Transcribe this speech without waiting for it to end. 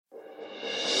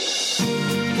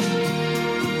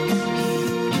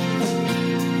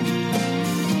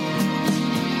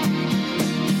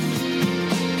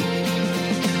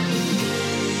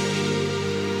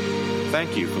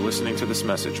you for listening to this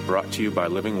message brought to you by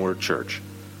Living Word Church.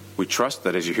 We trust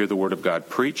that as you hear the Word of God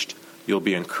preached, you'll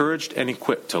be encouraged and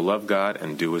equipped to love God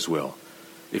and do His will.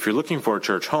 If you're looking for a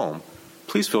church home,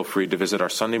 please feel free to visit our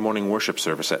Sunday morning worship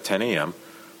service at 10 a.m.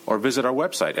 or visit our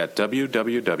website at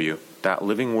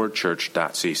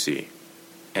www.livingwordchurch.cc.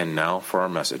 And now for our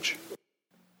message.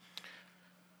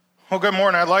 Well, good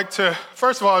morning. I'd like to,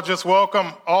 first of all, just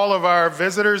welcome all of our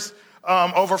visitors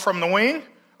over from the wing.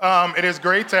 It is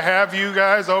great to have you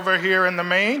guys over here in the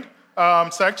main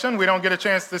section. We don't get a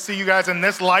chance to see you guys in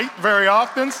this light very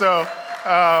often, so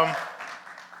I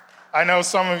know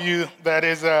some of you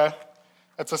that's a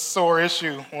sore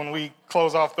issue when we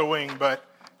close off the wing, but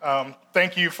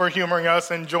thank you for humoring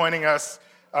us and joining us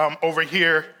over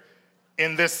here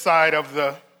in this side of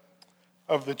the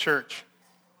church.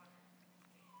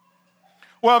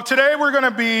 Well, today we're going to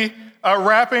be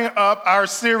wrapping up our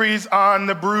series on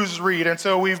the Bruised Reed. And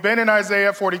so we've been in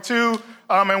Isaiah 42,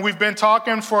 and we've been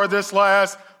talking for this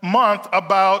last month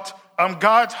about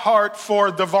God's heart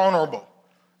for the vulnerable.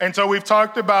 And so we've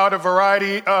talked about a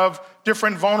variety of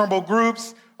different vulnerable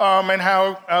groups and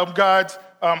how God's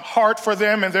heart for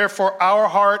them and therefore our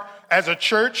heart as a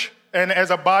church and as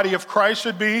a body of Christ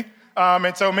should be.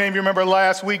 And so many of you remember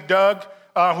last week, Doug,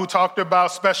 who talked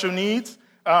about special needs.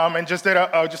 And just did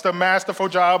a masterful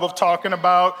job of talking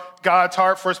about God's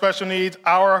heart for special needs,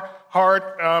 our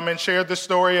heart, and shared the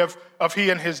story of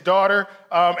he and his daughter.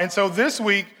 And so this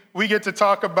week, we get to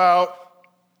talk about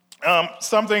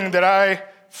something that I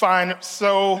find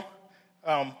so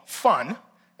fun,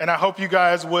 and I hope you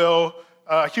guys will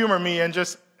humor me in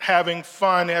just having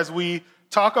fun as we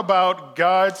talk about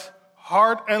God's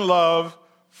heart and love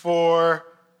for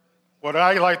what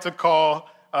I like to call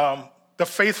the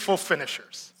faithful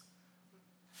finishers,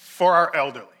 for our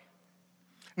elderly.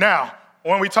 Now,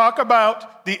 when we talk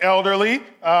about the elderly,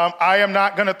 I am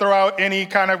not going to throw out any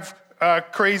kind of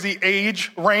crazy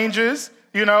age ranges,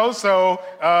 so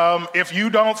if you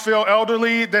don't feel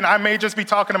elderly, then I may just be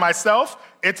talking to myself.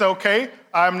 It's okay.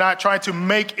 I'm not trying to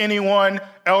make anyone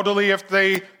elderly if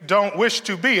they don't wish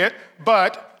to be it,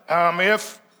 but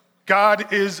if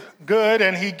God is good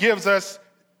and He gives us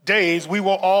days, we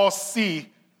will all see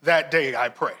that day, I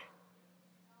pray,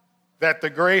 that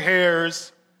the gray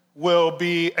hairs will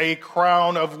be a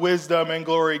crown of wisdom and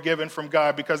glory given from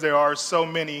God, because there are so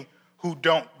many who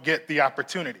don't get the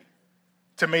opportunity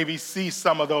to maybe see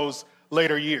some of those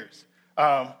later years.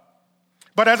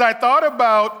 But as I thought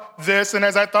about this, and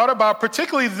as I thought about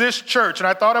particularly this church, and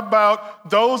I thought about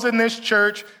those in this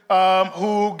church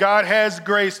who God has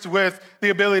graced with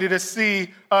the ability to see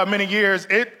many years,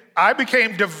 I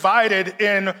became divided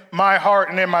in my heart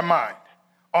and in my mind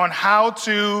on how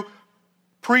to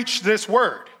preach this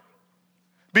word.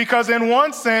 Because in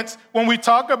one sense, when we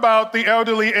talk about the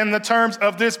elderly in the terms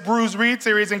of this Bruised Reed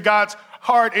series and God's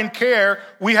heart and care,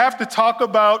 we have to talk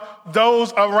about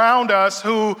those around us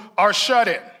who are shut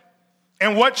in.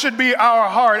 And what should be our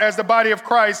heart as the body of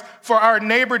Christ for our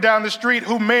neighbor down the street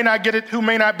who may not get it, who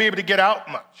may not be able to get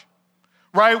out much.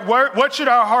 Right? What should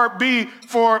our heart be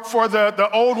for the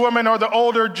old woman or the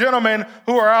older gentleman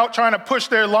who are out trying to push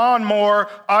their lawnmower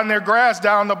on their grass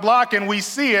down the block and we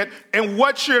see it? And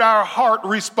what should our heart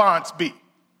response be?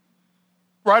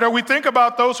 Right? Or we think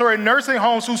about those who are in nursing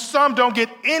homes who some don't get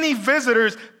any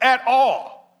visitors at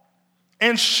all.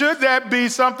 And should that be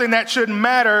something that should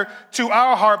matter to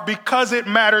our heart because it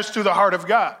matters to the heart of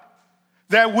God?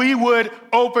 That we would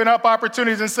open up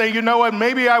opportunities and say, you know what,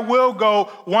 maybe I will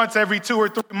go once every 2 or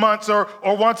 3 months or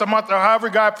once a month or however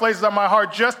God places on my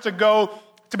heart just to go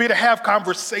to be to have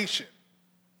conversation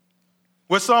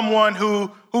with someone who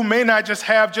may not just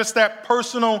have just that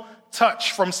personal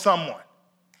touch from someone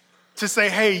to say,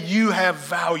 hey, you have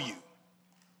value.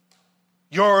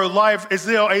 Your life is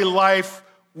still a life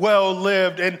well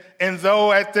lived. And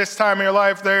though at this time in your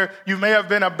life you may have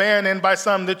been abandoned by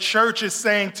some, the church is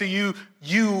saying to you,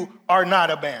 you are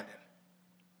not abandoned.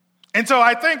 And so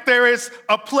I think there is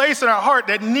a place in our heart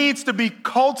that needs to be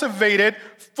cultivated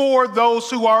for those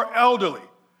who are elderly.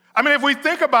 I mean, if we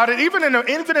think about it, even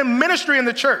in ministry in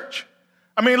the church,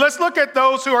 I mean, let's look at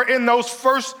those who are in those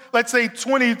first, let's say,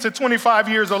 20 to 25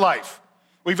 years of life.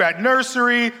 We've got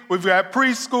nursery, we've got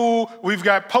preschool, we've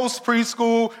got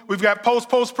post-preschool, we've got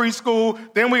post-preschool,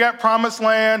 then we got promised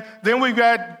land, then we've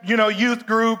got, youth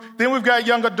group, then we've got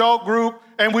young adult group,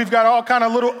 and we've got all kind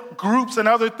of little groups and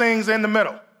other things in the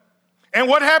middle. And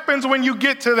what happens when you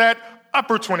get to that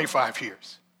upper 25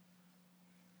 years?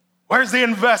 Where's the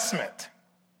investment?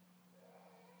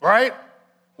 Right?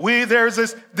 There's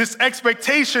this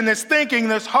expectation, this thinking,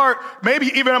 this heart, maybe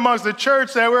even amongst the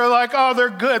church that we're like, oh, they're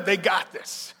good, they got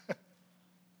this.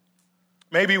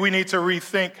 Maybe we need to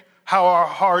rethink how our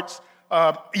hearts,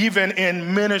 even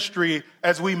in ministry,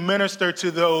 as we minister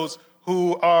to those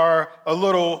who are a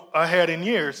little ahead in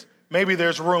years, maybe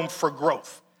there's room for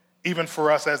growth, even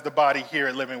for us as the body here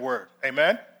at Living Word.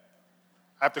 Amen?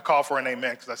 I have to call for an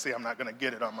amen because I see I'm not going to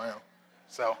get it on my own.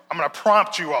 So I'm going to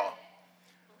prompt you all.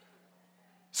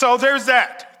 So there's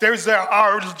that. There's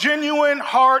our genuine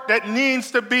heart that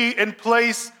needs to be in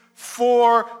place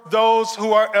for those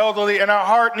who are elderly, and our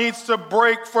heart needs to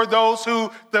break for those who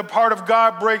the heart of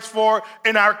God breaks for,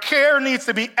 and our care needs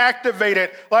to be activated.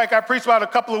 Like I preached about a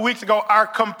couple of weeks ago, our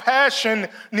compassion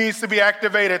needs to be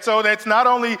activated. So that's not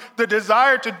only the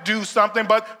desire to do something,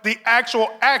 but the actual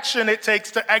action it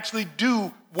takes to actually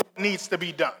do what needs to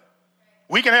be done.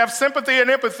 We can have sympathy and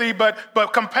empathy, but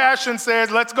compassion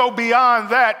says, let's go beyond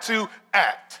that to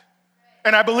act.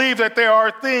 And I believe that there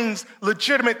are things,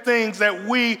 legitimate things that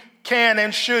we can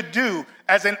and should do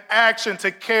as an action to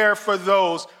care for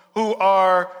those who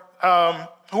are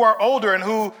older and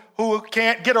who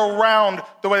can't get around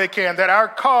the way they can. That our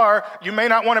car, you may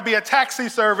not want to be a taxi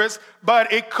service,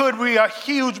 but it could be a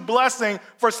huge blessing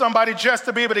for somebody just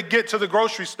to be able to get to the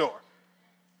grocery store.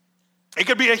 It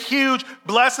could be a huge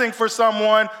blessing for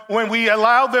someone when we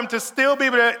allow them to still be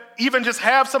able to even just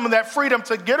have some of that freedom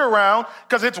to get around,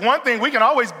 because it's one thing, we can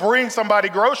always bring somebody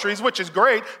groceries, which is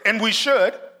great, and we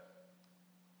should.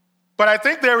 But I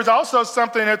think there is also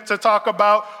something to talk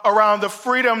about around the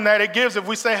freedom that it gives if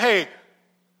we say, hey,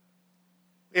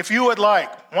 if you would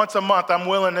like, once a month, I'm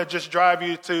willing to just drive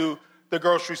you to the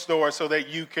grocery store so that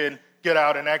you can get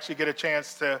out and actually get a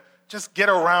chance to just get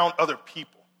around other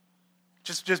people.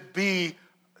 Just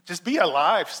be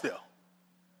alive still.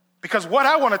 Because what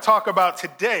I want to talk about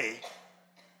today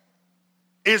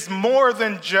is more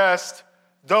than just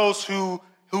those who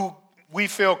we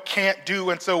feel can't do,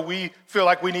 and so we feel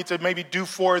like we need to maybe do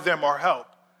for them or help.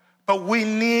 But we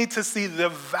need to see the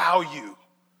value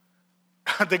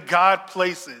that God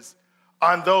places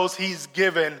on those he's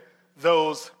given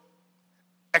those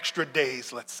extra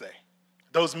days, let's say.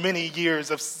 Those many years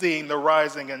of seeing the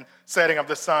rising and setting of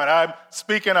the sun. I'm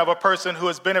speaking of a person who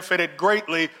has benefited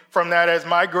greatly from that, as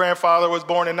my grandfather was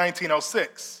born in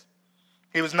 1906.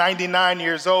 He was 99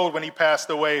 years old when he passed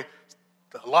away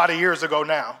a lot of years ago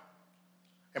now.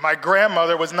 And my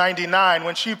grandmother was 99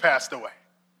 when she passed away.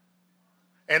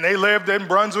 And they lived in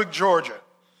Brunswick, Georgia.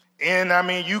 And I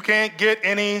mean, you can't get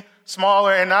any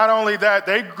smaller. And not only that,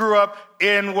 they grew up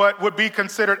in what would be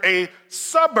considered a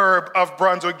suburb of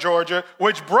Brunswick, Georgia,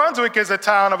 which Brunswick is a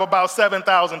town of about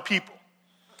 7,000 people.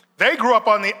 They grew up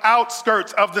on the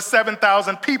outskirts of the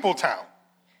 7,000 people town,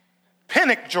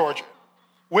 Pinnock, Georgia,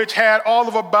 which had all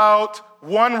of about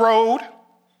one road,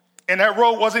 and that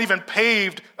road wasn't even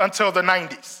paved until the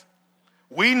 90s.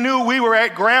 We knew we were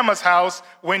at Grandma's house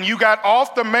when you got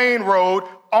off the main road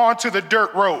onto the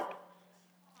dirt road.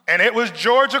 And it was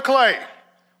Georgia clay,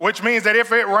 which means that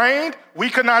if it rained, we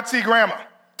could not see Grandma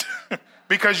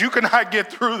because you could not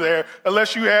get through there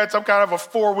unless you had some kind of a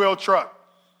four-wheel truck.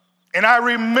 And I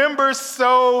remember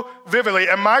so vividly,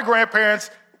 and my grandparents,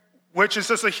 which is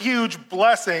just a huge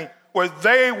blessing, where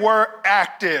they were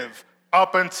active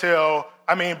up until,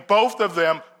 both of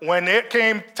them, when it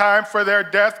came time for their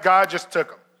death, God just took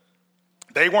them.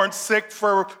 They weren't sick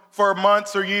for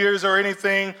months or years or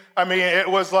anything. It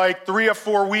was like 3 or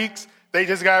 4 weeks. They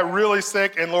just got really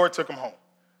sick and Lord took them home,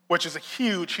 which is a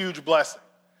huge, huge blessing.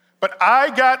 But I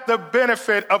got the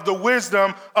benefit of the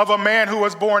wisdom of a man who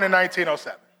was born in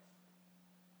 1907.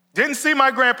 Didn't see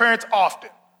my grandparents often.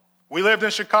 We lived in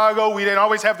Chicago. We didn't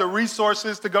always have the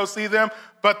resources to go see them.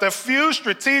 But the few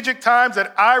strategic times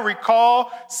that I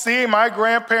recall seeing my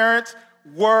grandparents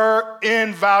were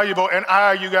invaluable. And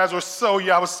you guys were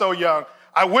I was so young.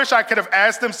 I wish I could have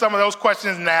asked them some of those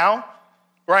questions now,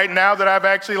 right now that I've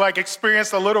actually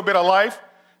experienced a little bit of life,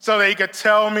 so that he could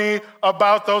tell me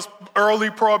about those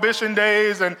early Prohibition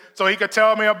days, and so he could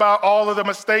tell me about all of the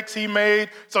mistakes he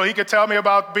made, so he could tell me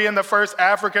about being the first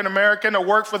African American to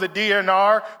work for the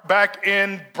DNR back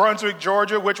in Brunswick,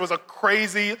 Georgia, which was a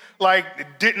crazy, it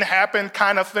didn't happen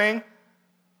kind of thing.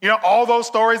 All those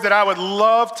stories that I would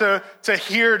love to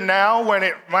hear now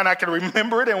when I can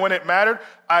remember it and when it mattered,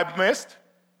 I've missed.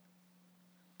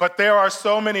 But there are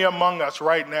so many among us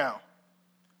right now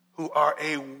who are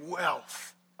a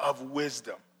wealth of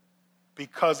wisdom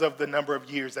because of the number of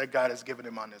years that God has given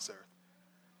him on this earth.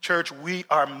 Church, we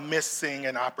are missing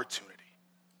an opportunity.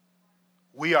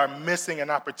 We are missing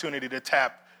an opportunity to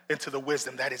tap into the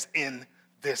wisdom that is in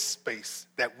this space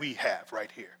that we have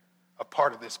right here, a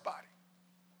part of this body.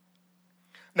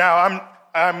 Now,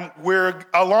 we're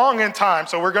along in time,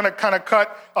 so we're going to kind of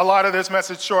cut a lot of this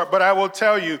message short. But I will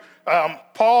tell you,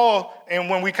 Paul, and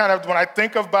when I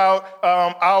think about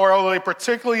our elderly,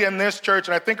 particularly in this church,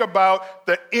 and I think about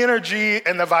the energy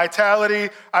and the vitality,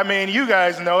 I mean, you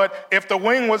guys know it. If the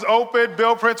wing was open,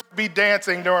 Bill Prince would be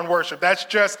dancing during worship. That's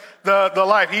just the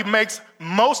life. He makes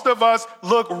most of us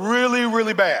look really,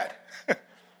 really bad.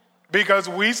 Because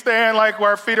we stand like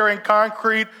our feet are in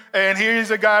concrete, and here's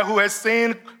a guy who has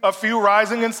seen a few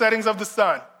rising and settings of the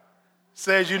sun.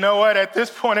 Says, you know what, at this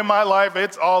point in my life,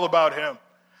 it's all about him.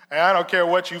 And I don't care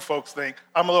what you folks think.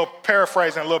 I'm a little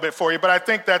paraphrasing a little bit for you, but I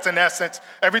think that's in essence,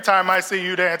 every time I see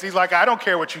you dance, he's like, I don't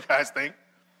care what you guys think.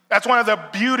 That's one of the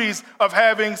beauties of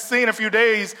having seen a few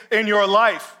days in your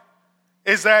life,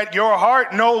 is that your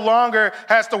heart no longer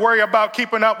has to worry about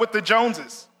keeping up with the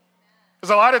Joneses.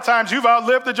 Because a lot of times you've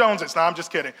outlived the Joneses. No, I'm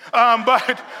just kidding.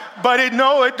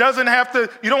 It doesn't have to,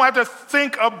 you don't have to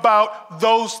think about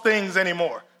those things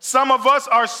anymore. Some of us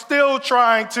are still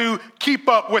trying to keep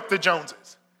up with the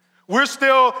Joneses. We're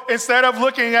still, instead of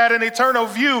looking at an eternal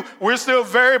view, we're still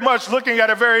very much looking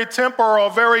at a very temporal,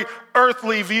 very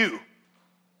earthly view.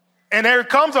 And there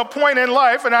comes a point in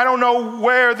life, and I don't know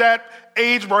where that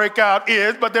age breakout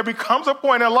is, but there becomes a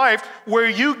point in life where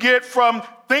you get from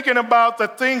thinking about the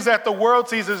things that the world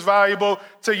sees as valuable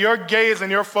to your gaze and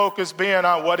your focus being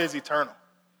on what is eternal.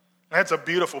 That's a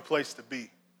beautiful place to be.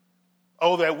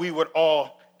 Oh, that we would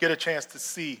all get a chance to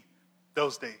see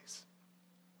those days.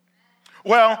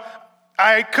 Well,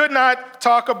 I could not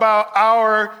talk about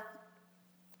our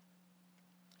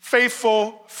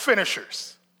faithful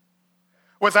finishers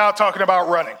without talking about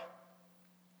running.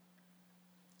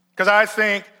 Because I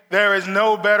think there is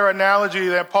no better analogy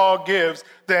that Paul gives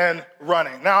than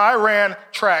running. Now, I ran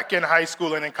track in high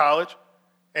school and in college,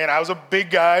 and I was a big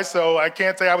guy, so I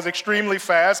can't say I was extremely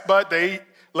fast, but they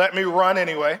let me run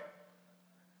anyway.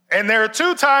 And there are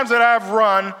 2 times that I've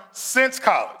run since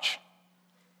college.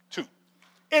 2.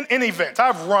 In events.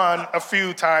 I've run a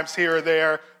few times here or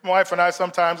there. My wife and I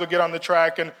sometimes will get on the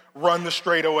track and run the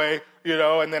straightaway,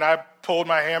 and then I pulled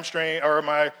my hamstring or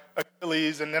my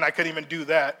Achilles, and then I couldn't even do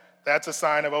that. That's a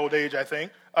sign of old age, I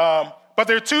think. But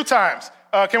there are 2 times.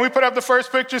 Can we put up the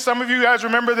first picture? Some of you guys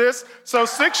remember this. So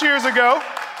 6 years ago,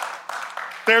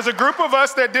 there's a group of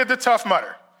us that did the Tough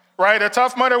Mudder, right? A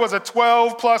Tough Mudder was a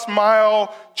 12-plus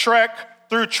mile trek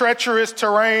through treacherous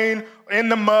terrain, in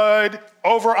the mud,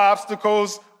 over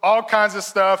obstacles, all kinds of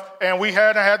stuff. And we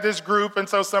had this group, and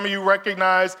so some of you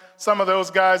recognize some of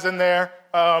those guys in there.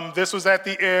 This was at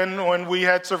the end when we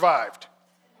had survived.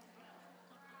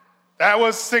 That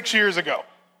was 6 years ago.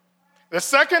 The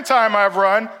second time I've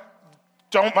run,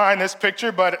 don't mind this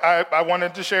picture, but I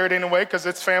wanted to share it anyway because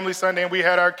it's Family Sunday and we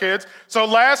had our kids. So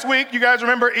last week, you guys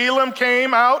remember Elam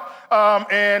came out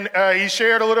and he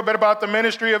shared a little bit about the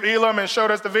ministry of Elam and showed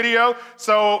us the video.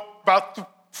 So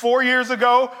about 4 years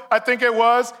ago, I think it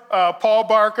was, Paul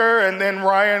Barker and then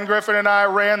Ryan Griffin and I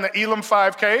ran the Elam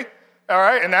 5K, all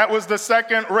right? And that was the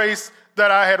second race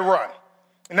that I had run.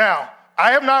 Now,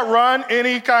 I have not run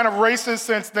any kind of races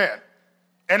since then.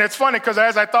 And it's funny because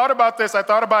as I thought about this, I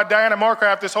thought about Diana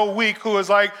Moorcraft this whole week, who was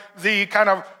like the kind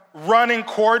of running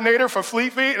coordinator for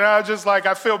Fleet Feet. And I was just like,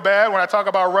 I feel bad when I talk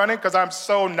about running because I'm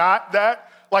so not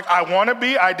that. Like I want to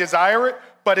be, I desire it,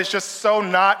 but it's just so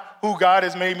not who God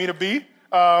has made me to be.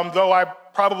 Though I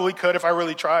probably could if I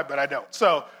really tried, but I don't.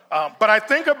 So, but I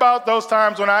think about those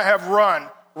times when I have run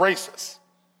races.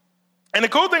 And the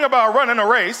cool thing about running a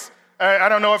race, I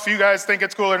don't know if you guys think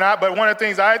it's cool or not, but one of the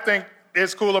things I think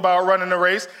is cool about running a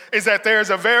race is that there's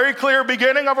a very clear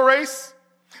beginning of a race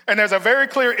and there's a very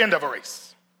clear end of a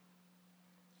race.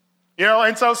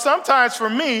 And so sometimes for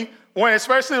me, when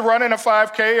especially running a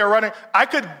 5K or running, I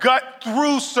could gut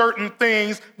through certain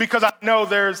things because I know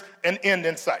there's an end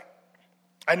in sight.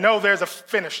 I know there's a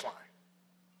finish line.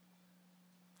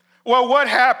 Well, what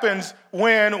happens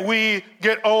when we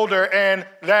get older and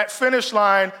that finish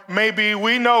line, maybe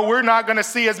we know we're not going to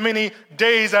see as many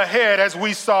days ahead as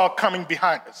we saw coming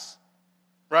behind us,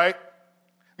 right?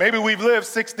 Maybe we've lived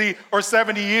 60 or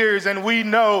 70 years and we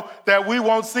know that we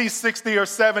won't see 60 or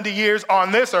 70 years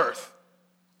on this earth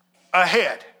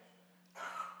ahead.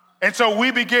 And so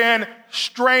we began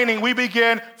straining, we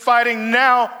began fighting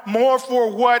now more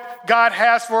for what God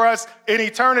has for us in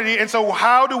eternity. And so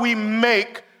how do we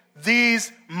make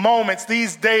these moments,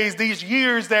 these days, these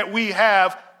years that we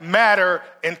have matter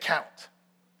and count?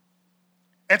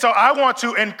 And so I want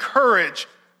to encourage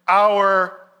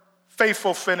our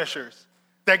faithful finishers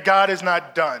that God is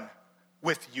not done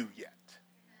with you yet.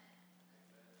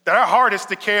 That our heart is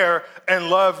to care and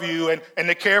love you and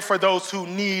to care for those who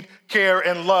need care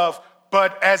and love,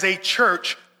 But as a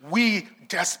church, we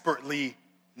desperately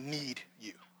need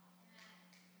you.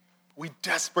 We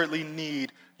desperately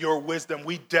need your wisdom.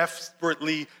 We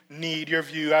desperately need your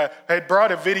view. I had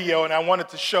brought a video and I wanted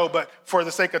to show, but for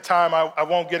the sake of time, I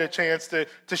won't get a chance to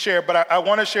share. But I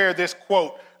want to share this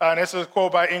quote. And this is a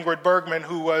quote by Ingrid Bergman,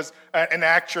 who was an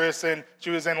actress, and she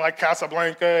was in like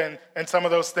Casablanca and some of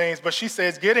those things. But she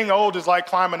says, getting old is like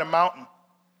climbing a mountain.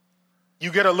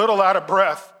 You get a little out of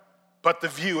breath, but the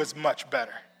view is much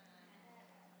better.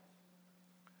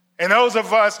 And those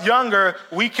of us younger,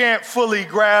 we can't fully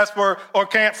grasp or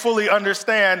can't fully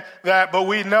understand that, but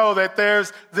we know that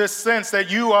there's this sense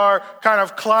that you are kind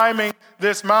of climbing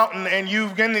this mountain and you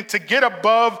getting to get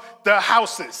above the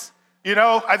houses. You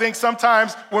know, I think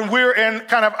sometimes when we're in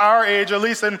kind of our age, at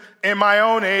least in my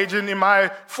own age and in my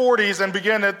 40s, and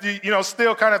begin to,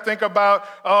 still kind of think about,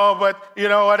 but you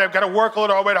know what, I've got to work a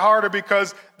little bit harder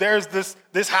because there's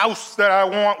this house that I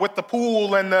want with the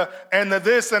pool and the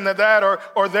this and the that,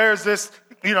 or there's this,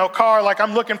 car, like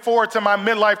I'm looking forward to my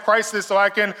midlife crisis so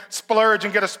I can splurge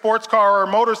and get a sports car or a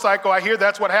motorcycle. I hear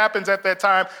that's what happens at that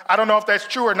time. I don't know if that's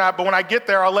true or not, but when I get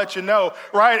there, I'll let you know,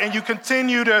 right? And you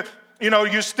continue to,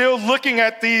 you're still looking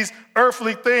at these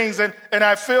earthly things. And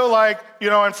I feel like,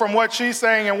 and from what she's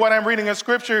saying and what I'm reading in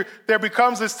scripture, there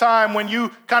becomes this time when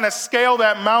you kind of scale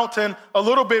that mountain a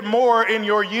little bit more in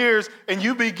your years and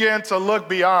you begin to look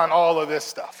beyond all of this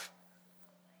stuff.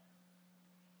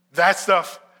 That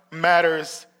stuff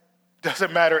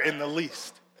doesn't matter in the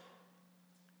least.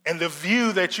 And the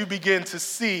view that you begin to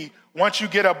see once you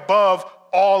get above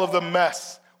all of the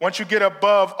mess, once you get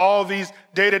above all these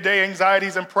day-to-day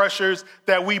anxieties and pressures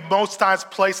that we most times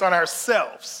place on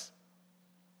ourselves,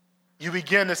 you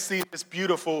begin to see this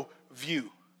beautiful view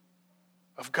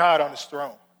of God on his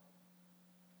throne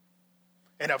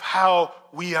and of how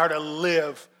we are to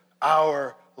live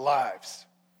our lives.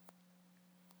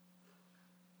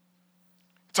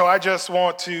 So I just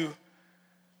want to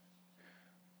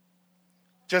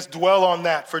just dwell on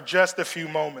that for just a few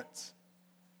moments.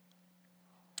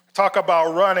 Talk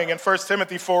about running, and 1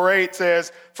 Timothy 4:8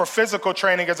 says, for physical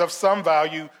training is of some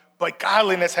value, but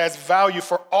godliness has value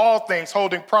for all things,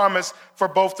 holding promise for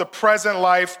both the present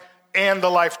life and the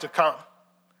life to come.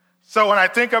 So when I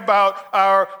think about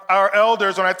our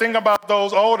elders, when I think about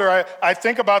those older, I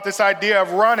think about this idea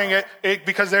of running it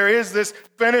because there is this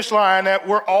finish line that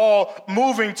we're all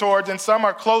moving towards, and some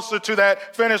are closer to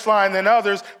that finish line than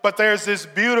others, but there's this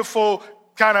beautiful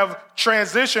kind of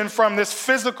transition from this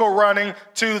physical running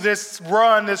to this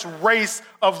run, this race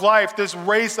of life, this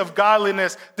race of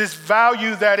godliness, this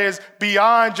value that is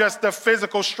beyond just the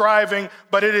physical striving,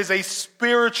 but it is a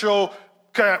spiritual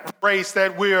kind of race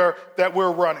that we're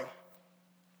running.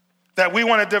 That we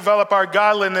want to develop our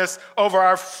godliness over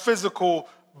our physical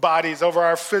bodies, over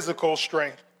our physical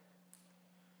strength.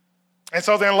 And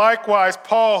so then likewise,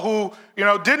 Paul, who,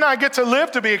 did not get to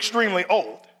live to be extremely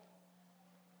old.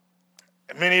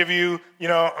 Many of you,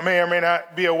 may or may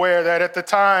not be aware that at the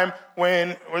time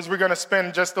when, as we're going to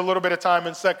spend just a little bit of time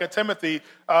in 2 Timothy,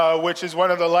 which is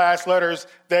one of the last letters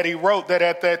that he wrote, that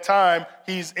at that time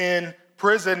he's in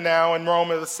prison now in Rome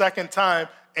the second time,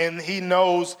 and he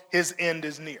knows his end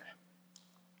is near.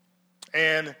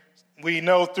 And we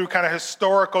know through kind of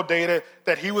historical data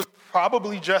that he was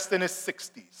probably just in his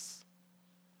 60s.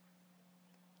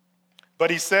 But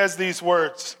he says these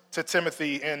words to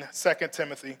Timothy in 2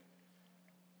 Timothy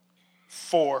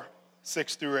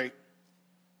 4:6-8.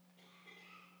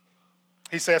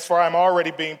 He says, for I am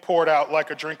already being poured out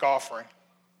like a drink offering,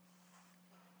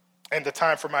 and the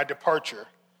time for my departure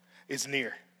is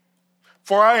near.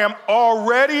 For I am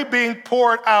already being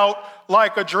poured out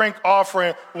like a drink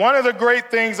offering. One of the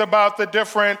great things about the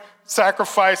different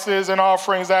sacrifices and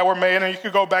offerings that were made, and you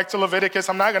could go back to Leviticus.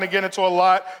 I'm not going to get into a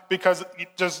lot because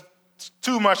just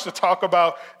too much to talk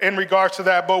about in regards to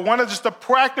that. But one of just the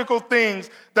practical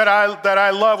things that I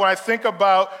love when I think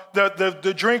about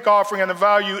the drink offering and the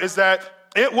value is that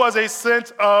it was a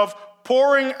sense of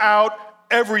pouring out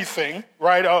everything,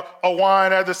 right? A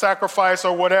wine as a sacrifice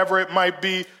or whatever it might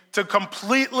be, to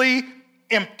completely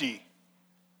empty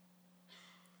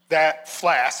that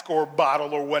flask or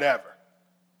bottle or whatever.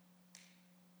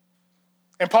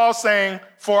 And Paul's saying,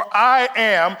 for I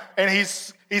am, and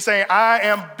he's saying, I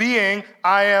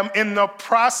am in the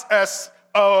process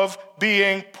of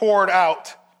being poured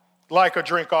out like a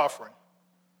drink offering,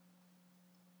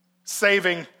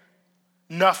 saving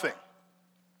nothing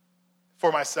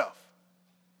for myself.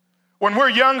 When we're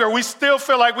younger, we still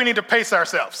feel like we need to pace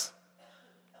ourselves.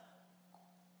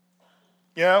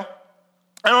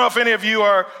 I don't know if any of you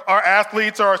are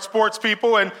athletes or sports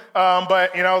people,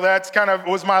 but that's kind of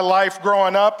was my life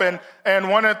growing up. And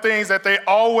one of the things that they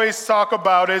always talk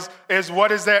about is what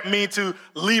does that mean to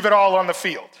leave it all on the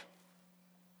field,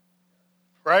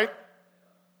 right?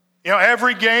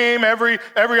 Every game, every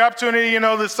opportunity,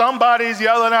 somebody's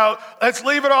yelling out, let's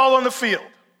leave it all on the field.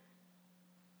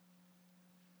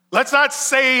 Let's not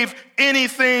save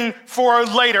anything for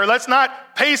later. Let's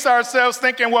not pace ourselves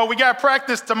thinking, well, we got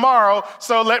practice tomorrow,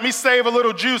 so let me save a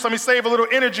little juice, let me save a little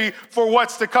energy for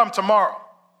what's to come tomorrow.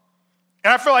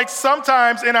 And I feel like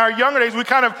sometimes in our younger days, we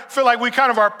kind of feel like we kind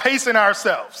of are pacing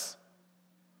ourselves.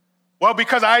 Well,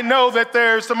 because I know that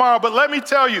there's tomorrow, but let me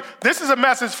tell you, this is a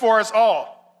message for us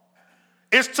all.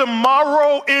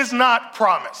 Tomorrow is not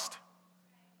promised.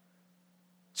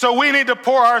 So we need to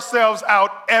pour ourselves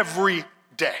out every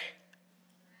day.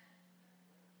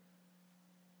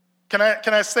 Can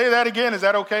I say that again? Is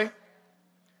that okay?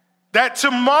 That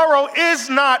tomorrow is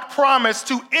not promised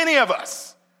to any of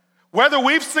us, whether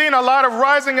we've seen a lot of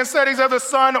rising and settings of the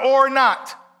sun or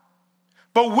not.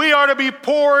 But we are to be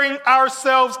pouring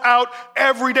ourselves out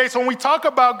every day. So when we talk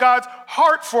about God's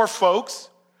heart for folks,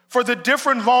 for the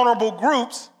different vulnerable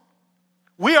groups,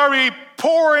 we are to be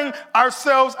pouring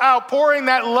ourselves out, pouring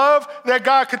that love that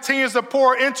God continues to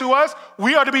pour into us.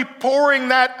 We are to be pouring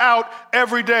that out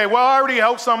every day. Well, I already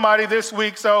helped somebody this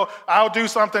week, so I'll do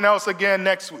something else again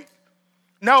next week.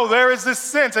 No, there is this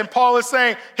sense, and Paul is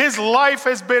saying his life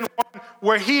has been one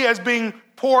where he is being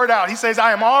poured out. He says,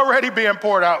 I am already being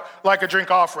poured out like a drink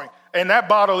offering, and that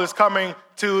bottle is coming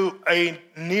to a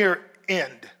near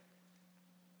end.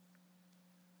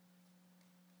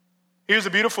 Here's the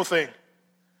beautiful thing.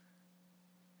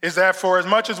 Is that for as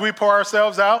much as we pour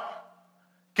ourselves out,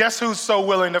 guess who's so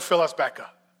willing to fill us back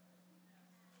up?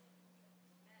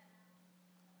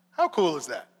 How cool is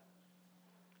that?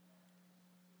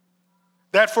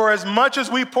 That for as much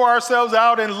as we pour ourselves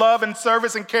out in love and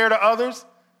service and care to others,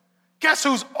 guess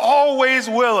who's always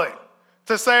willing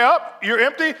to say, you're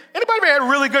empty? Anybody ever had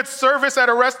really good service at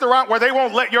a restaurant where they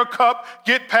won't let your cup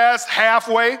get past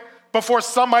halfway before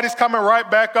somebody's coming right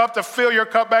back up to fill your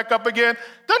cup back up again?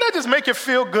 Doesn't that just make you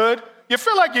feel good? You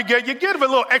feel like you give a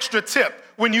little extra tip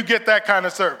when you get that kind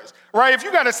of service, right? If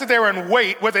you got to sit there and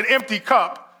wait with an empty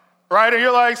cup, right? And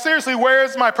you're like, seriously,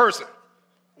 where's my person?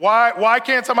 Why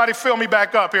can't somebody fill me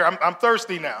back up here? I'm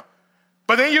thirsty now.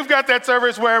 But then you've got that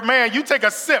service where, man, you take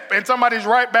a sip and somebody's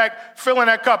right back filling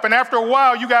that cup. And after a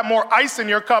while, you got more ice in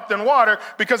your cup than water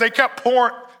because they kept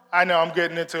pouring. I know I'm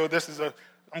getting into it.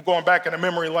 I'm going back in a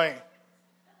memory lane.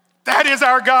 That is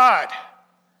our God.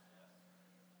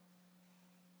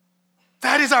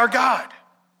 That is our God.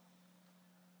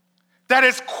 That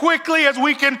as quickly as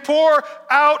we can pour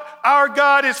out, our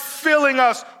God is filling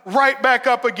us right back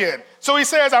up again. So he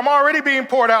says, I'm already being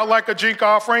poured out like a drink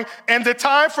offering, and the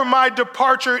time for my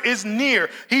departure is near.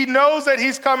 He knows that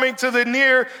he's coming to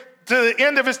the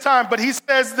end of his time, but he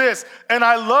says this, and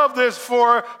I love this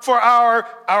for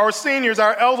our seniors,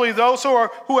 our elderly, those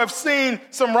who have seen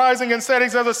some rising and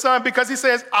settings of the sun, because he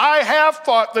says, I have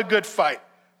fought the good fight.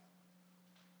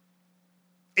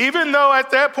 Even though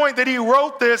at that point that he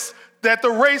wrote this, that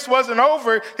the race wasn't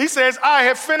over, he says, I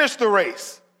have finished the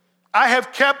race. I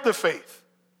have kept the faith.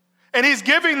 And he's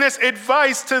giving this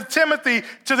advice to Timothy,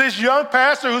 to this young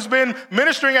pastor who's been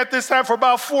ministering at this time for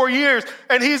about 4 years.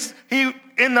 And he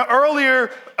in the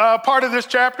earlier part of this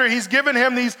chapter, he's given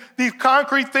him these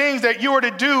concrete things that you are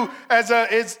to do as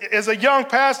a young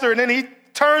pastor. And then he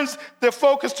turns the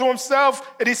focus to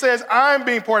himself and he says, I'm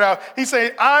being poured out. He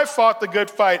says, I fought the good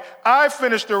fight. I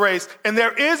finished the race. And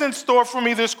there is in store for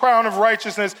me this crown of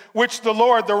righteousness, which the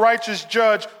Lord, the righteous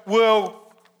judge, will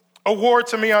award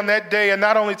to me on that day, and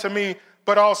not only to me,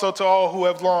 but also to all who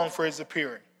have longed for his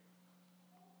appearing.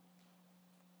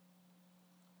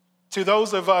 To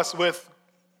those of us with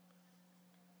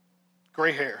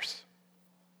gray hairs,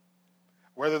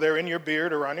 whether they're in your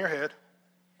beard or on your head,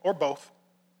 or both,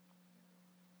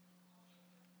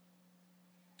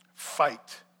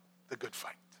 fight the good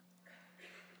fight.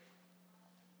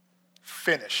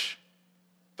 Finish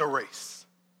the race.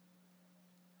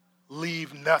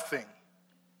 Leave nothing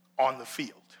on the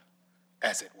field,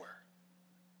 as it were.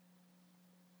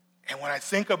 And when I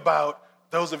think about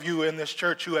those of you in this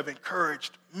church who have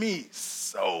encouraged me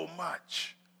so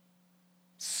much,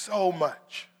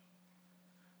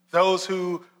 those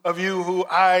of you who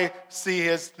I see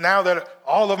as now that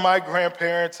all of my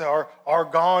grandparents are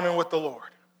gone and with the Lord,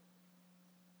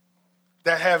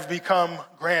 that have become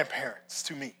grandparents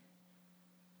to me.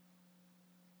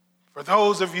 For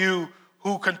those of you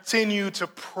who continue to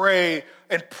pray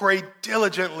and pray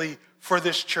diligently for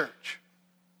this church.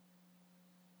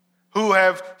 who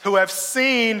have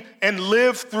seen and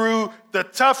lived through the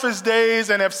toughest days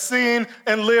and have seen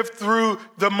and lived through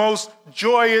the most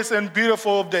joyous and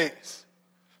beautiful of days.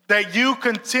 That you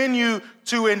continue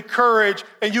to encourage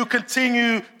and you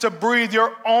continue to breathe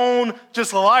your own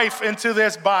just life into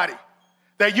this body.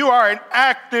 That you are an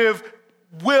active,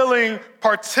 willing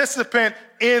participant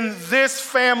in this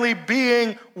family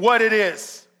being what it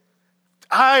is.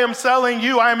 I am telling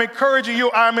you, I am encouraging you,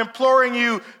 I am imploring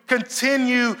you,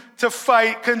 continue to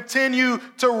fight, continue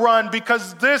to run,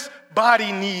 because this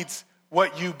body needs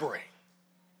what you bring.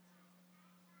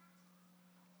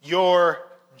 Your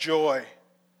joy.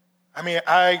 I mean,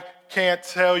 I can't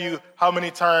tell you how many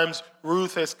times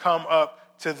Ruth has come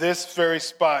up to this very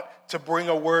spot to bring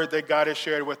a word that God has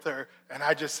shared with her, and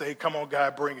I just say, come on,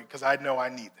 God, bring it, because I know I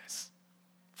need this,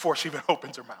 before she even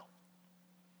opens her mouth.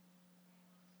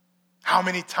 How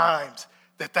many times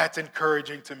that's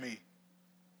encouraging to me,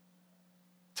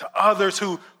 to others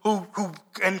who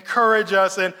encourage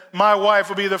us, and my wife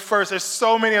will be the first. There's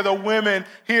so many of the women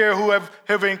here who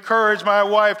have encouraged my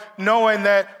wife, knowing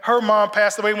that her mom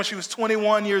passed away when she was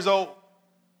 21 years old.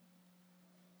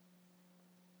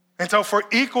 And so for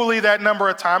equally that number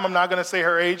of time, I'm not going to say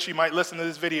her age, she might listen to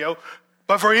this video,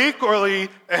 but for equally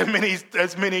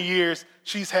as many years,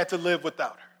 she's had to live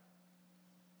without her.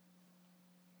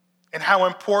 And how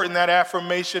important that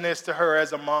affirmation is to her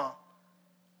as a mom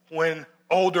when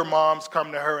older moms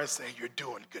come to her and say, you're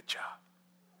doing a good job.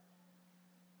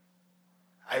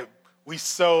 We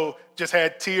just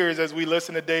had tears as we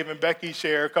listened to Dave and Becky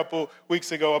share a couple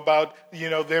weeks ago about,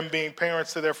 them being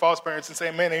parents to their foster parents and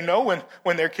saying, man, they know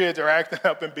when their kids are acting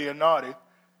up and being naughty.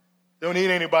 They don't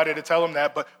need anybody to tell them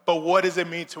that, but what does it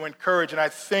mean to encourage? And I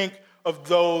think of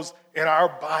those in our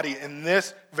body in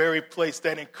this very place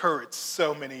that encourage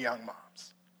so many young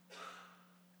moms.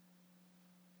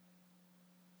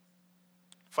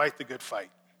 Fight the good fight.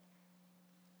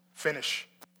 Finish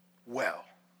well.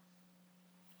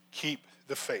 Keep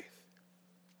the faith.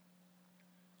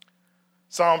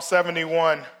 Psalm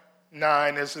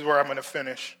 71:9, this is where I'm going to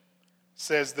finish,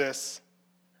 says this: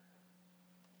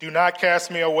 do not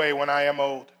cast me away when I am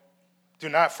old. Do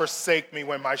not forsake me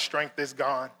when my strength is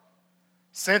gone.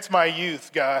 Since my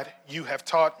youth, God, you have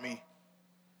taught me.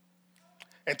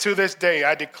 And to this day,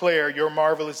 I declare your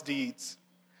marvelous deeds.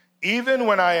 Even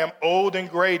when I am old and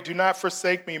gray, do not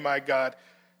forsake me, my God,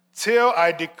 till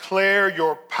I declare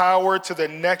your power to the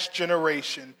next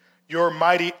generation, your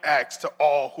mighty acts to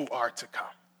all who are to come.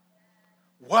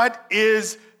 What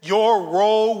is your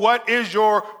role? What is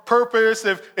your purpose?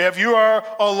 If you are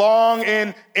along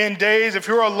in days, if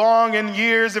you're along in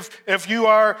years, if you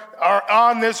are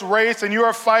on this race and you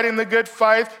are fighting the good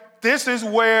fight, this is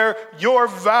where your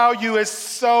value is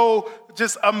so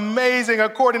just amazing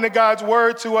according to God's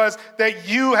word to us, that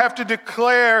you have to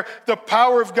declare the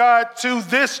power of God to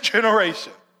this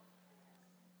generation.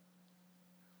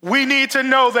 We need to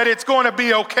know that it's going to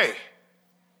be okay.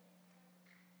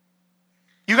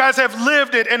 You guys have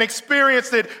lived it and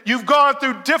experienced it. You've gone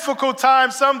through difficult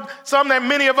times, some that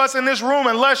many of us in this room,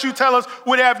 unless you tell us,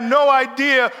 would have no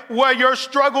idea what your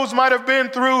struggles might have been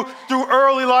through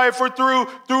early life or through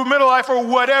middle life or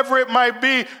whatever it might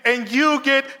be. And you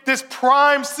get this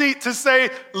prime seat to say,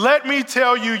 let me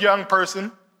tell you, young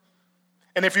person,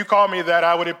 and if you call me that,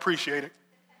 I would appreciate it.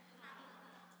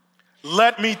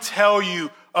 Let me tell you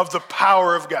of the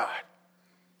power of God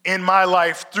in my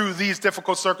life through these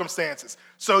difficult circumstances.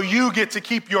 So you get to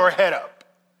keep your head up.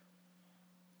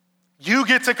 You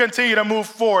get to continue to move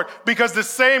forward, because the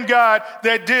same God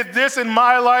that did this in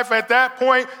my life at that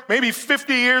point, maybe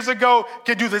 50 years ago,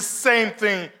 can do the same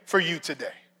thing for you today.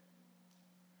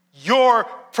 Your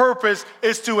purpose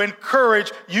is to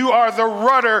encourage. You are the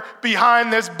rudder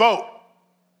behind this boat.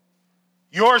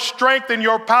 Your strength and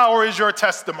your power is your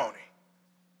testimony.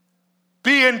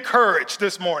 Be encouraged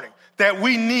this morning that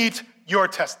we need your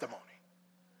testimony,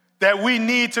 that we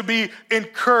need to be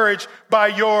encouraged by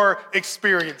your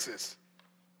experiences.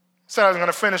 So I was going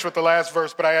to finish with the last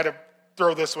verse, but I had to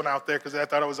throw this one out there because I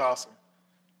thought it was awesome.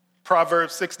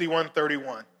 Proverbs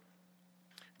 61:31.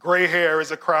 Gray hair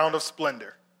is a crown of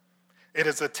splendor. It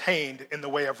is attained in the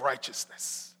way of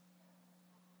righteousness.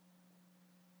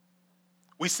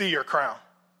 We see your crown.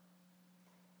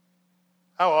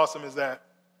 How awesome is that?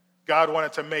 God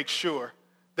wanted to make sure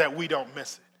that we don't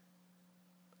miss it.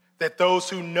 That those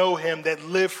who know him, that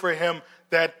live for him,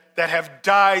 that have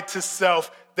died to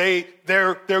self,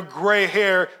 their gray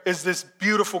hair is this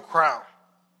beautiful crown.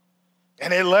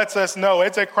 And it lets us know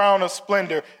it's a crown of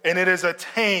splendor, and it is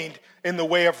attained in the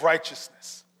way of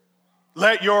righteousness.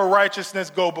 Let your righteousness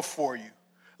go before you.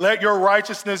 Let your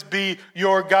righteousness be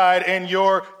your guide and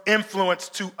your influence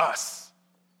to us.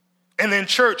 And then,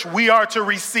 church, we are to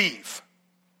receive.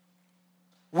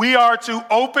 We are to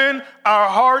open our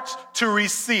hearts to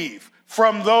receive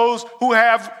from those who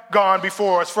have gone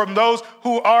before us, from those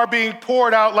who are being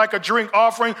poured out like a drink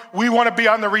offering. We want to be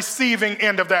on the receiving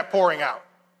end of that pouring out.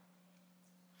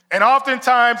 And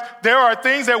oftentimes, there are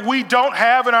things that we don't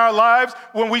have in our lives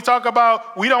when we talk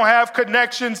about we don't have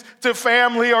connections to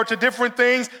family or to different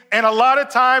things. And a lot of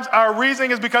times, our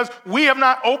reasoning is because we have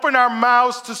not opened our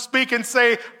mouths to speak and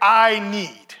say, I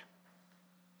need.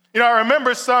 You know, I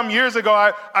remember some years ago,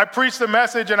 I preached a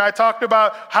message and I talked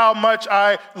about how much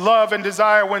I love and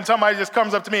desire when somebody just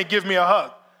comes up to me and gives me a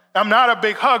hug. I'm not a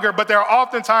big hugger, but there are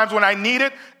often times when I need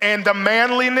it, and the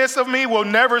manliness of me will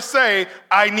never say,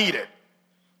 I need it.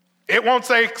 It won't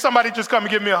say, somebody just come and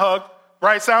give me a hug,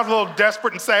 right? Sounds a little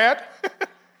desperate and sad.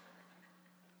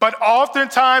 But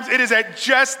oftentimes it is at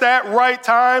just that right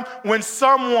time when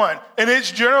someone, and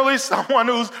it's generally someone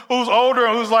who's older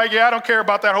and who's like, yeah, I don't care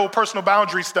about that whole personal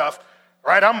boundary stuff,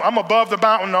 right? I'm above the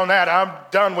mountain on that. I'm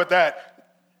done with that.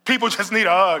 People just need a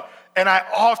hug. And I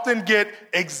often get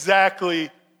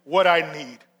exactly what I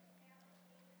need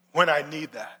when I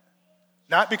need that.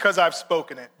 Not because I've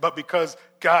spoken it, but because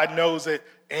God knows it.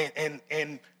 And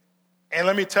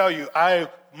let me tell you, I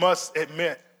must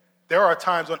admit, there are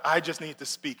times when I just need to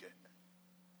speak it.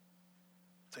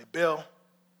 Say, Bill,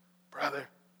 brother,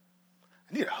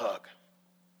 I need a hug.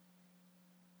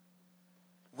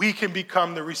 We can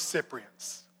become the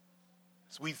recipients.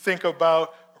 As we think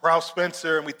about Ralph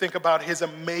Spencer and we think about his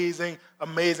amazing,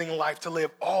 amazing life to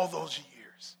live all those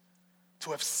years,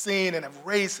 to have seen and have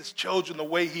raised his children the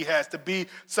way he has, to be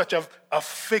such a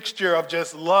fixture of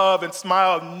just love and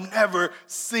smile. I've never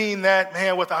seen that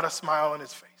man without a smile on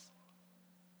his face.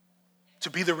 To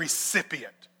be the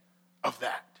recipient of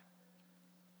that.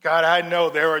 God, I know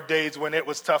there are days when it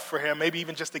was tough for him, maybe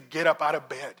even just to get up out of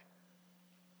bed.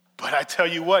 But I tell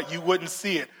you what, you wouldn't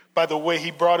see it by the way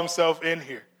he brought himself in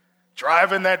here.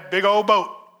 Driving that big old boat.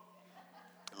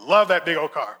 Love that big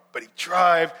old car. But he'd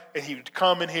drive and he would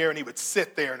come in here and he would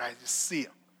sit there and I'd just see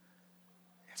him.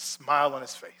 And smile on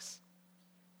his face.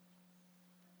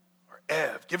 Or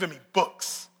Ev, giving me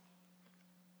books.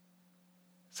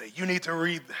 Say, you need to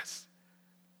read this.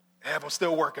 Ev, I'm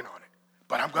still working on it,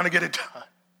 but I'm going to get it done.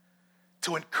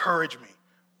 To encourage me.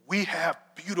 We have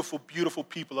beautiful, beautiful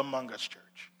people among us,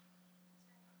 church.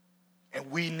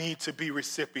 And we need to be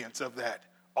recipients of that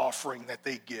offering that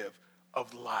they give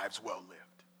of lives well lived.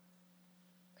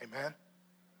 Amen?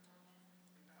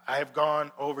 I have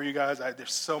gone over, you guys.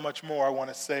 There's so much more I want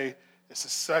to say. This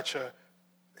is such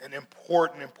an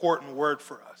important word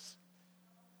for us.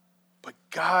 But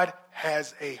God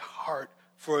has a heart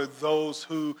for those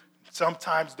who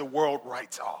sometimes the world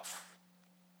writes off.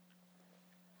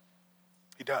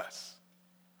 He does.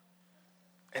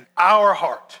 And our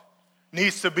heart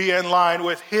needs to be in line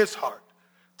with his heart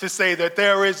to say that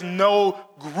there is no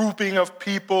grouping of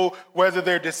people, whether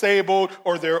they're disabled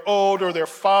or they're old or they're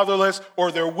fatherless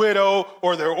or they're widow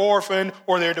or they're orphan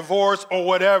or they're divorced or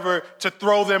whatever, to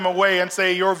throw them away and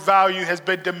say your value has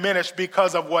been diminished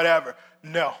because of whatever.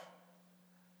 No.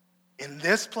 In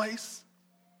this place,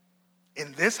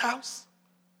 in this house,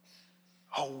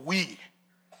 we,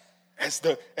 as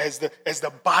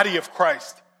the body of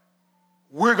Christ,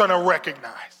 we're going to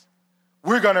recognize,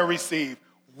 we're going to receive,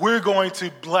 we're going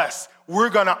to bless, we're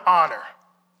going to honor.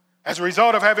 As a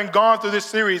result of having gone through this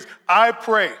series, I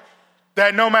pray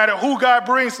that no matter who God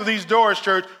brings to these doors,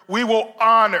 church, we will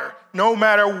honor, no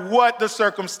matter what the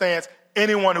circumstance,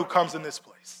 anyone who comes in this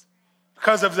place.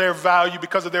 Because of their value,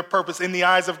 because of their purpose in the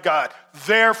eyes of God.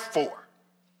 Therefore,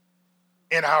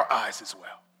 in our eyes as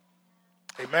well.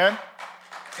 Amen?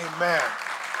 Amen.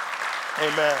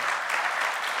 Amen.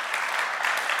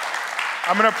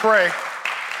 I'm going to pray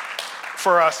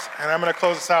for us, and I'm going to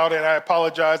close this out, and I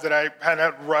apologize that I had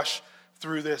to rush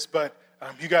through this, but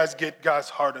you guys get God's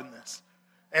heart in this.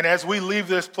 And as we leave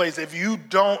this place, if you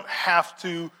don't have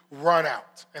to run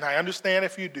out, and I understand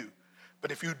if you do,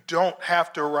 but if you don't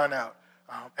have to run out,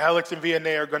 Alex and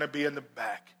Vianney are going to be in the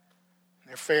back, and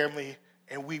their family,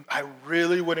 and I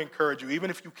really would encourage you, even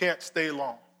if you can't stay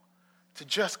long, to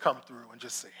just come through and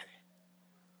just say, hey.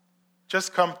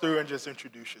 Just come through and just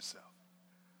introduce yourself.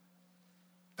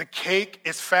 The cake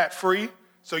is fat-free,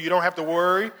 so you don't have to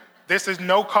worry. This is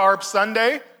no carb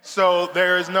Sunday, so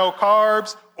there is no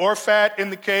carbs or fat in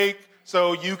the cake,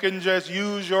 so you can just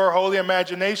use your holy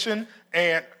imagination,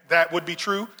 and that would be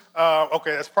true.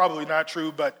 Okay, that's probably not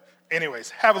true, but anyways,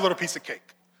 have a little piece of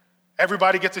cake.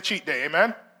 Everybody gets a cheat day,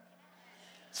 amen?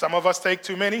 Some of us take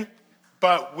too many,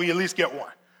 but we at least get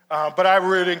one. But I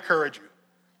would encourage you.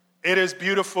 It is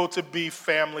beautiful to be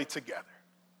family together.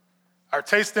 Our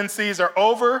taste and sees are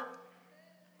over.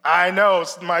 I know,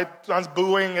 my son's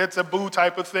booing. It's a boo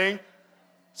type of thing.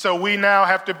 So we now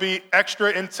have to be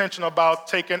extra intentional about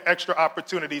taking extra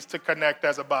opportunities to connect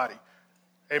as a body.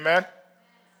 Amen?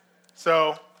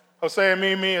 So, Jose and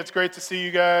Mimi, it's great to see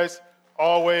you guys.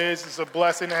 Always, it's a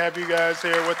blessing to have you guys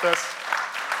here with us.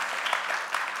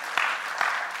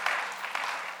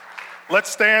 Let's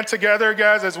stand together,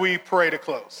 guys, as we pray to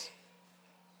close.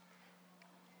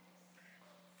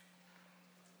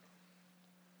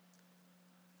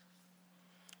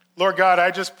 Lord God,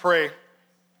 I just pray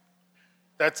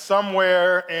that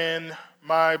somewhere in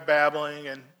my babbling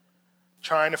and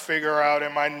trying to figure out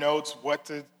in my notes what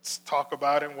to talk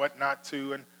about and what not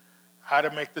to and how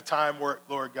to make the time work,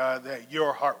 Lord God, that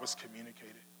your heart was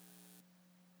communicated.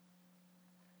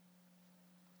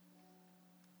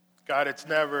 God, it's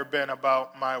never been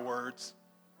about my words.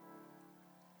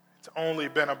 It's only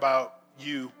been about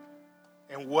you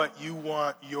and what you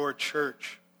want your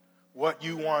church, what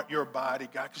you want your body,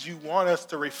 God, because you want us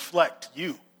to reflect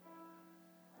you.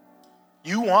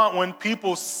 You want when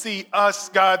people see us,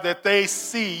 God, that they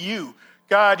see you.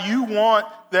 God, you want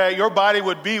that your body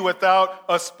would be without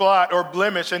a spot or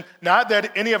blemish. And not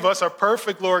that any of us are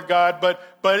perfect, Lord God,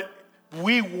 but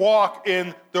we walk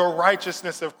in the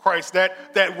righteousness of Christ,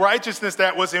 that righteousness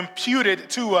that was imputed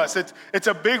to us. It's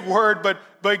a big word,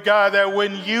 but God, that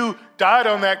when you died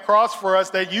on that cross for us,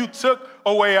 that you took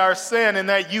away our sin and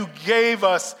that you gave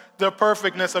us the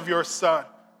perfectness of your Son,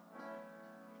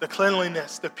 the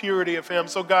cleanliness, the purity of him.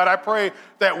 So God, I pray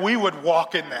that we would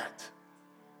walk in that.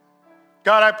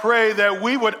 God, I pray that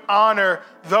we would honor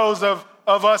those of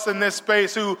us in this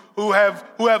space who have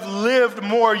lived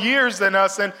more years than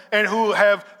us and who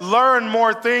have learned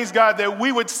more things, God, that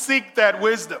we would seek that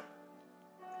wisdom.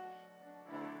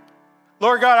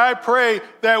 Lord God, I pray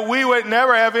that we would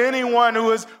never have anyone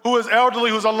who is elderly,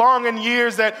 who's along in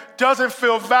years, that doesn't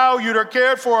feel valued or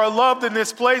cared for or loved in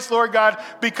this place, Lord God,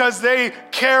 because they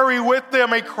carry with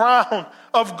them a crown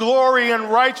of glory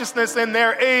and righteousness in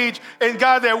their age. And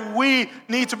God, that we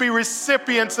need to be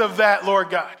recipients of that, Lord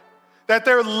God. That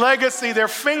their legacy, their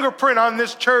fingerprint on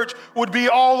this church would be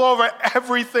all over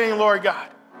everything, Lord God.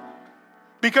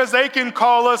 Because they can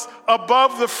call us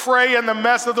above the fray and the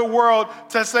mess of the world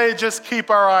to say, just keep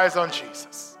our eyes on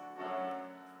Jesus.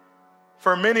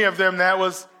 For many of them, that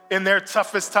was in their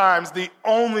toughest times the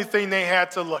only thing they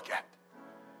had to look at.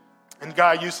 And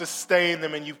God, you sustained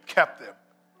them and you kept them,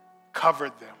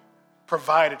 covered them,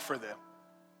 provided for them.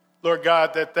 Lord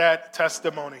God, that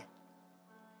testimony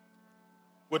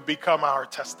would become our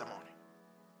testimony.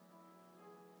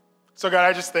 So God,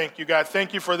 I just thank you, God.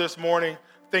 Thank you for this morning.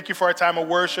 Thank you for our time of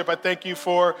worship. I thank you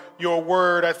for your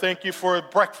word. I thank you for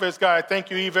breakfast, God. I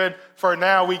thank you even for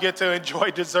now we get to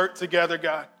enjoy dessert together,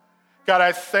 God. God,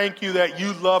 I thank you that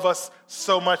you love us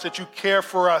so much, that you care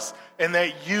for us, and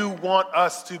that you want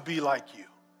us to be like you.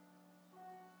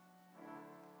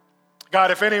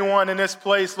 God, if anyone in this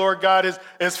place, Lord God,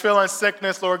 is feeling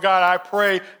sickness, Lord God, I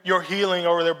pray your healing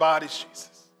over their bodies, Jesus.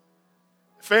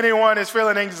 If anyone is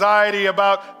feeling anxiety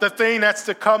about the thing that's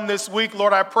to come this week,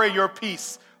 Lord, I pray your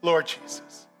peace, Lord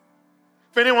Jesus.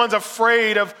 If anyone's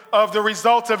afraid of the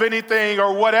results of anything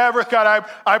or whatever, God,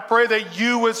 I pray that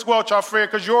you would squelch our fear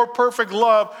because your perfect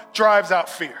love drives out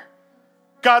fear.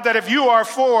 God, that if you are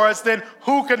for us, then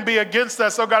who can be against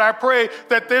us? So God, I pray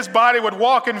that this body would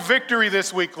walk in victory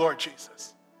this week, Lord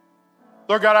Jesus.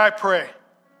 Lord God, I pray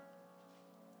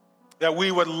that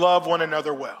we would love one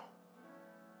another well.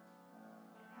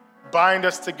 Bind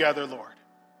us together, Lord.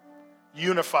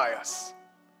 Unify us,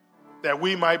 that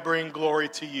we might bring glory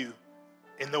to you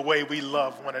in the way we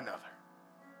love one another.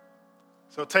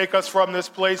 So take us from this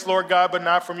place, Lord God, but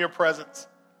not from your presence.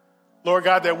 Lord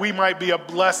God, that we might be a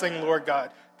blessing, Lord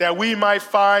God, that we might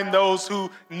find those who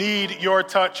need your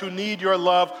touch, who need your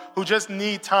love, who just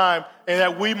need time, and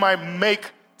that we might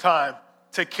make time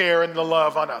to care and to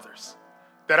love on others.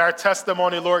 That our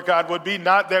testimony, Lord God, would be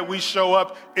not that we show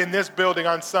up in this building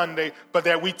on Sunday, but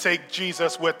that we take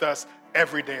Jesus with us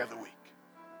every day of the week.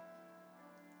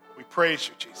 We praise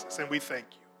you, Jesus, and we thank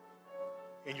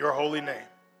you. In your holy name,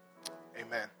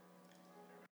 amen.